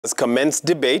Has commenced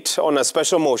debate on a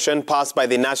special motion passed by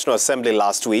the National Assembly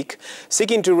last week,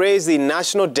 seeking to raise the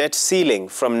national debt ceiling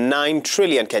from 9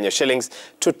 trillion Kenya shillings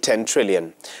to 10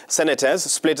 trillion. Senators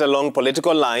split along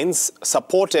political lines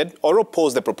supported or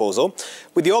opposed the proposal,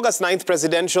 with the August 9th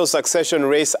presidential succession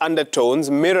race undertones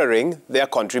mirroring their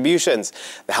contributions.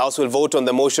 The House will vote on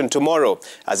the motion tomorrow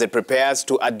as it prepares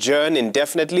to adjourn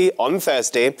indefinitely on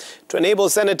Thursday to enable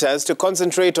senators to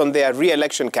concentrate on their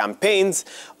re-election campaigns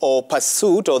or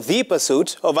the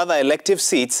pursuit of other elective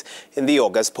seats in the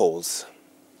August polls.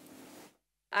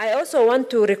 I also want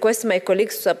to request my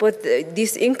colleagues to support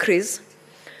this increase,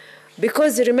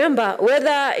 because remember,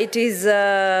 whether it is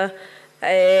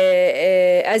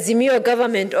Azimio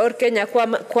government or Kenya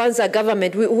Kwanza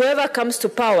government, whoever comes to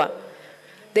power,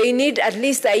 they need at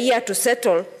least a year to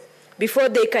settle before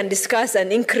they can discuss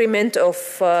an increment of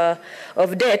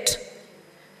debt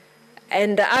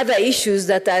and other issues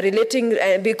that are relating,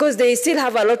 because they still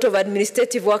have a lot of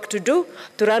administrative work to do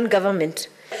to run government.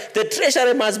 The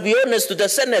Treasury must be honest to the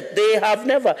Senate. They have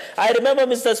never. I remember,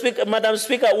 Madam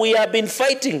Speaker, we have been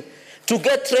fighting to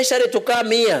get Treasury to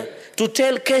come here to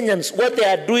tell Kenyans what they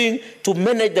are doing to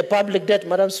manage the public debt,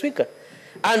 Madam Speaker,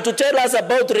 and to tell us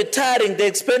about retiring the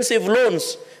expensive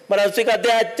loans, Madam Speaker.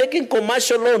 They are taking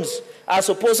commercial loans as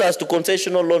opposed to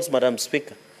concessional loans, Madam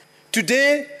Speaker.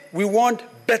 Today, we want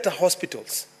better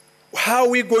hospitals. How are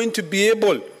we going to be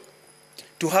able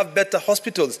to have better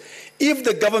hospitals if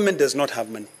the government does not have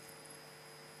money?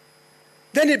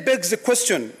 Then it begs the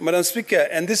question, Madam Speaker,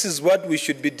 and this is what we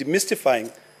should be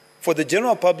demystifying for the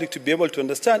general public to be able to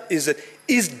understand, is that,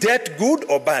 is debt good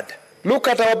or bad? Look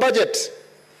at our budget.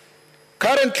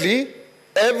 Currently,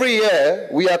 every year,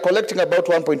 we are collecting about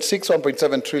 1.6,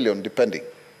 1.7 trillion, depending.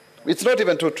 It's not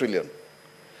even 2 trillion.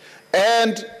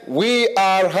 And we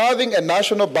are having a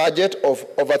national budget of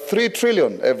over 3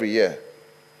 trillion every year.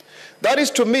 That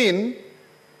is to mean,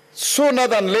 sooner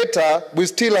than later, we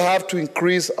still have to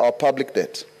increase our public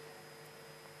debt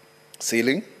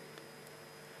ceiling.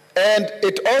 And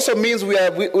it also means we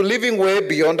are living way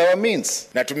beyond our means.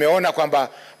 Na tumeona kwamba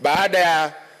baada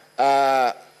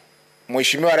ya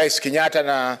Mheshimiwa Rais Kenyatta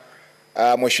na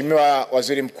Mheshimiwa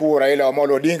Waziri Mkuu Raila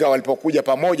Amolo Odinga walipokuja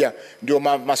pamoja, ndio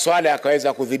masuala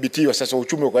yakaweza kudhibitiwa. Sasa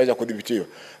uchumi ukaweza kudhibitiwa,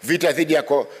 vita dhidi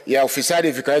ya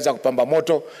ufisadi vikaweza kupamba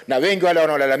moto, na wengi wale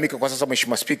wanaolalamika kwa sasa,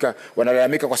 Mheshimiwa Spika,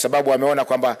 wanalalamika kwa sababu wameona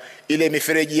kwamba ile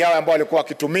mifereji yao ambayo walikuwa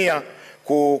wakitumia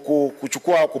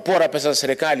kupora pesa za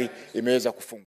serikali imeweza kufungwa.